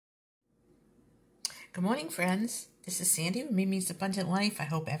Good morning, friends. This is Sandy with Mimi's Abundant Life. I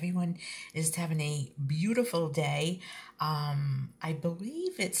hope everyone is having a beautiful day. I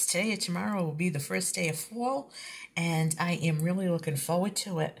believe it's today or tomorrow will be the first day of fall, and I am really looking forward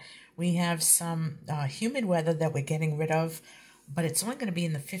to it. We have some humid weather that we're getting rid of, but it's only going to be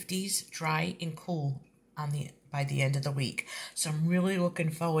in the 50s, dry and cool by the end of the week. So I'm really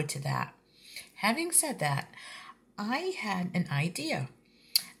looking forward to that. Having said that, I had an idea.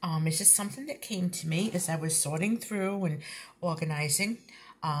 It's just something that came to me as I was sorting through and organizing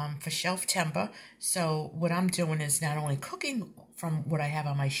for Shelftember. So what I'm doing is not only cooking from what I have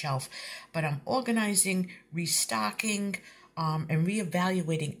on my shelf, but I'm organizing, restocking, and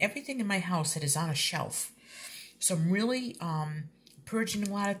reevaluating everything in my house that is on a shelf. So I'm really purging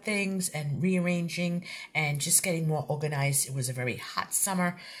a lot of things and rearranging and just getting more organized. It was a very hot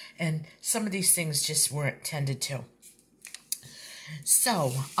summer, and some of these things just weren't tended to.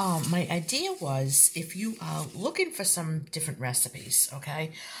 So, my idea was, if you are looking for some different recipes,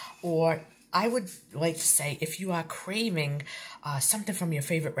 okay, or I would like to say, if you are craving something from your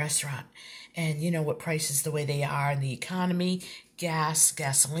favorite restaurant, and you know what prices the way they are in the economy, gas,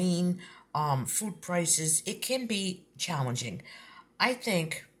 gasoline, food prices, it can be challenging. I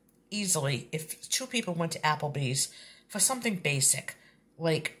think easily, if two people went to Applebee's for something basic,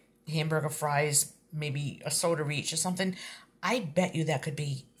 like hamburger, fries, maybe a soda each or something, I bet you that could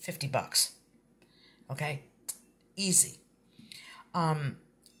be $50. Okay? Easy. Not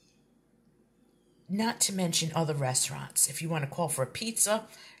to mention other restaurants. If you want to call for a pizza,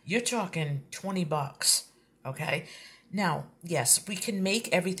 you're talking $20. Okay? Now, yes, we can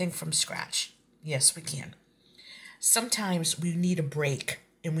make everything from scratch. Yes, we can. Sometimes we need a break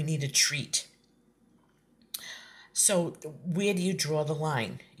and we need a treat. So, where do you draw the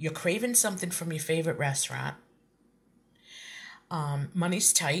line? You're craving something from your favorite restaurant.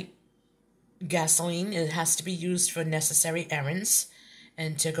 Money's tight. Gasoline, it has to be used for necessary errands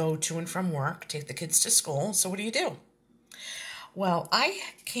and to go to and from work, take the kids to school. So what do? Well, I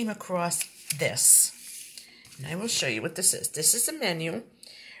came across this, and I will show you what this is. This is a menu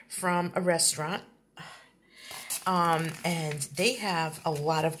from a restaurant, and they have a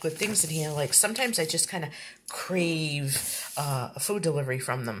lot of good things in here. Like sometimes I just kind of crave a food delivery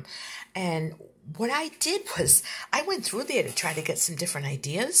from them. And what I did was I went through there to try to get some different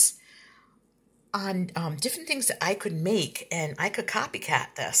ideas on different things that I could make, and I could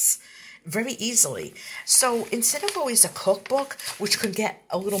copycat this very easily. So instead of always a cookbook, which could get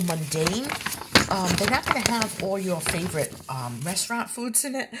a little mundane, they're not going to have all your favorite restaurant foods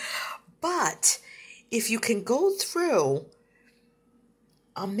in it. But if you can go through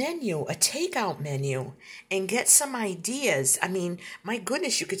a menu, a takeout menu, and get some ideas. I mean, my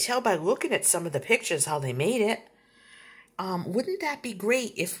goodness, you could tell by looking at some of the pictures how they made it. Wouldn't that be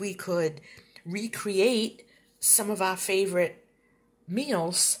great if we could recreate some of our favorite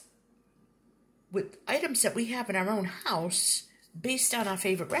meals with items that we have in our own house based on our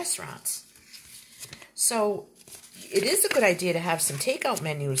favorite restaurants? So it is a good idea to have some takeout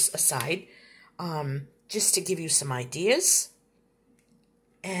menus aside, just to give you some ideas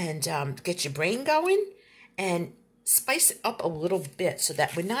and get your brain going and spice it up a little bit so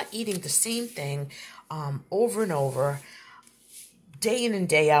that we're not eating the same thing over and over, day in and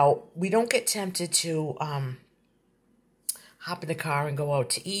day out. We don't get tempted to hop in the car and go out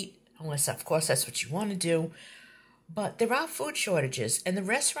to eat, unless, of course, that's what you want to do. But there are food shortages, and the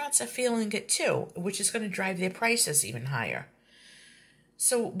restaurants are feeling it too, which is going to drive their prices even higher.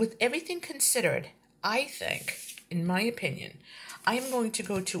 So with everything considered, I think, in my opinion, I am going to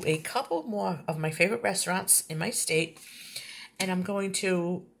go to a couple more of my favorite restaurants in my state, and I'm going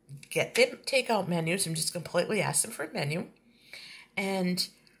to get them takeout menus. I'm just completely ask them for a menu, and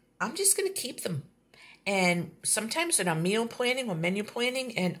I'm just going to keep them. And sometimes when I'm meal planning or menu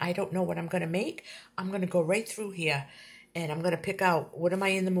planning and I don't know what I'm going to make, I'm going to go right through here, and I'm going to pick out, what am I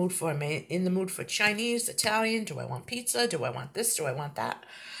in the mood for? Am I in the mood for Chinese, Italian? Do I want pizza? Do I want this? Do I want that?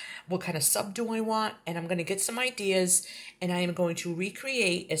 What kind of sub do I want? And I'm going to get some ideas, and I am going to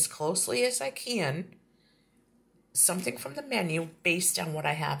recreate as closely as I can something from the menu based on what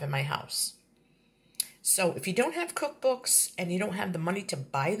I have in my house. So if you don't have cookbooks and you don't have the money to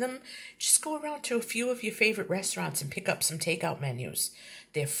buy them, just go around to a few of your favorite restaurants and pick up some takeout menus.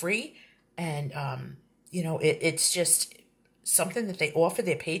 They're free, and you know, it's just something that they offer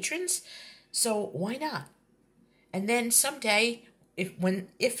their patrons. So why not? And then someday,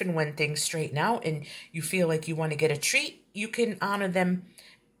 if and when things straighten out and you feel like you want to get a treat, you can honor them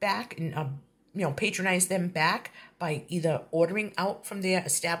back and patronize them back by either ordering out from their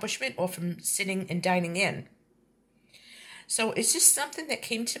establishment or from sitting and dining in. So it's just something that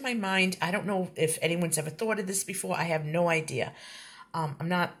came to my mind. I don't know if anyone's ever thought of this before. I have no idea. I'm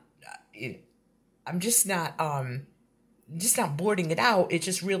just not boarding it out. It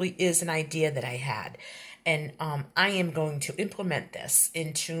just really is an idea that I had. And I am going to implement this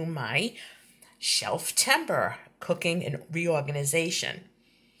into my Shelftember cooking and reorganization.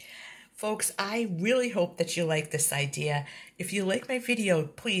 Folks, I really hope that you like this idea. If you like my video,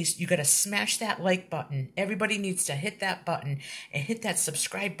 please, you got to smash that like button. Everybody needs to hit that button and hit that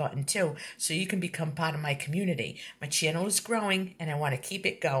subscribe button too, so you can become part of my community. My channel is growing and I want to keep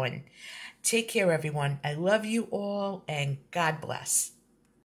it going. Take care, everyone. I love you all and God bless.